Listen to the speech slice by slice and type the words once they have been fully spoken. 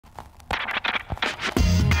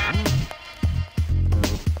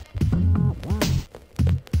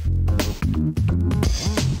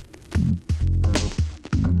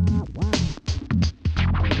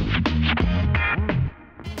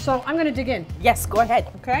So I'm gonna dig in. Yes, go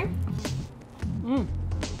ahead. Okay.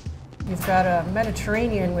 You've got a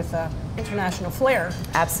Mediterranean with a international flair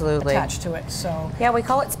Absolutely. attached to it. So Yeah, we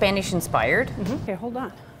call it Spanish inspired. okay, hold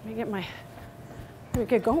on. Let me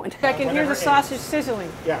get going. I can hear the sausage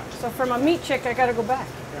sizzling. Yeah. So from a meat chick, I gotta go back.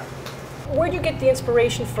 Where do you get the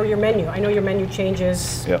inspiration for your menu? I know your menu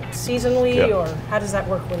changes seasonally, or how does that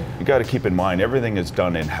work? You got to keep in mind, everything is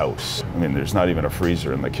done in-house. I mean, there's not even a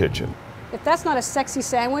freezer in the kitchen. If that's not a sexy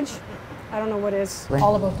sandwich, I don't know what is.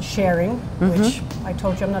 All about the sharing, which I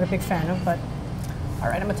told you I'm not a big fan of, but all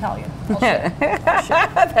right, I'm Italian. I'll share.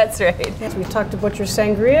 That's right. Yes, we've talked about your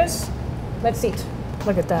sangrias. Let's eat.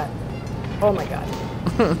 Look at that. Oh my God.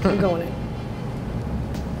 I'm going in.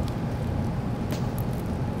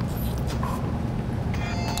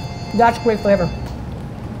 That's great flavor.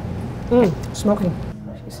 Smoking.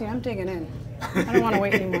 You see, I'm digging in. I don't want to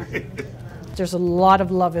wait anymore. There's a lot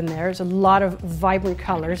of love in there. There's a lot of vibrant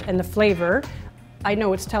colors, and the flavor, I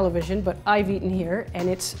know it's television, but I've eaten here and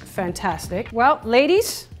it's fantastic. Well,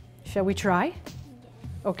 ladies, shall we try?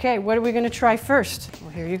 Okay, what are we going to try first?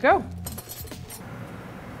 Well, here you go.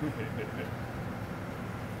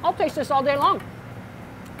 I'll taste this all day long.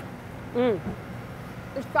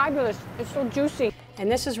 It's fabulous. It's so juicy.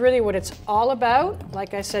 And this is really what it's all about.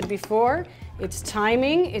 Like I said before, it's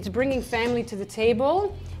timing, it's bringing family to the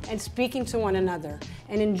table and speaking to one another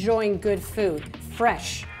and enjoying good food,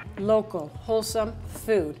 fresh, local, wholesome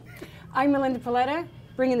food. I'm Melinda Paletta,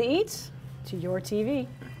 bringing the eats to your TV.